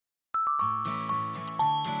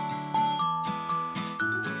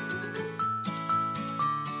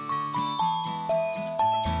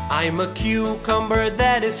I'm a cucumber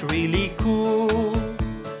that is really cool,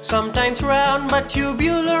 sometimes round but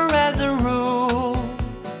tubular as a rule.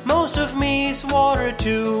 Most of me is water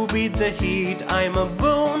to beat the heat. I'm a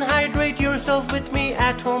boon, hydrate yourself with me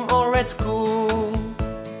at home or at school.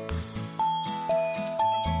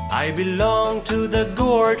 I belong to the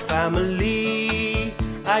gourd family.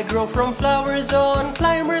 I grow from flowers on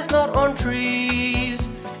climbers, not on trees.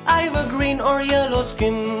 I've a green or yellow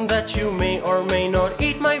skin that you may or may not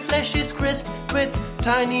eat. My flesh is crisp with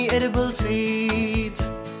tiny edible seeds.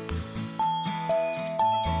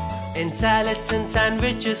 In salads and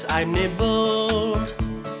sandwiches I'm nibbled,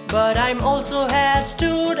 but I'm also had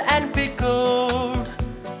stewed and pickled.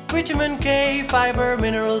 Vitamin K, fiber,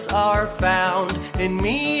 minerals are found in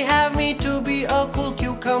me. Have me to be a cool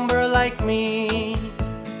cucumber like me.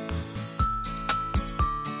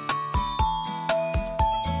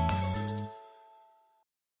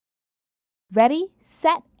 Ready,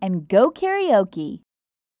 set, and go karaoke.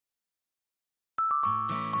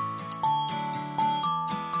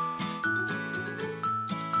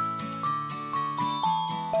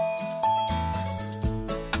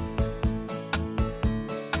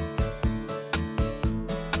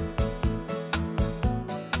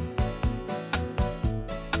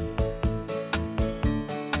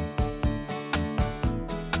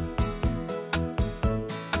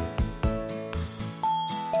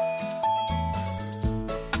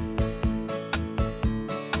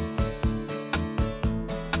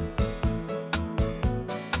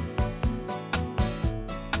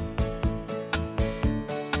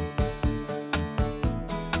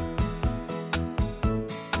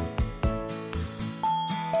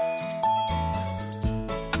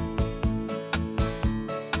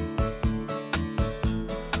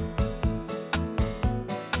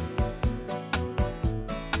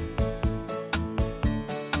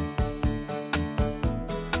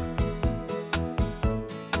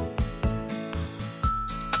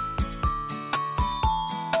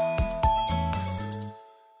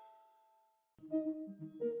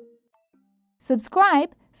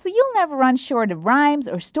 Subscribe so you'll never run short of rhymes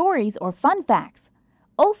or stories or fun facts.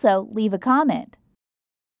 Also, leave a comment.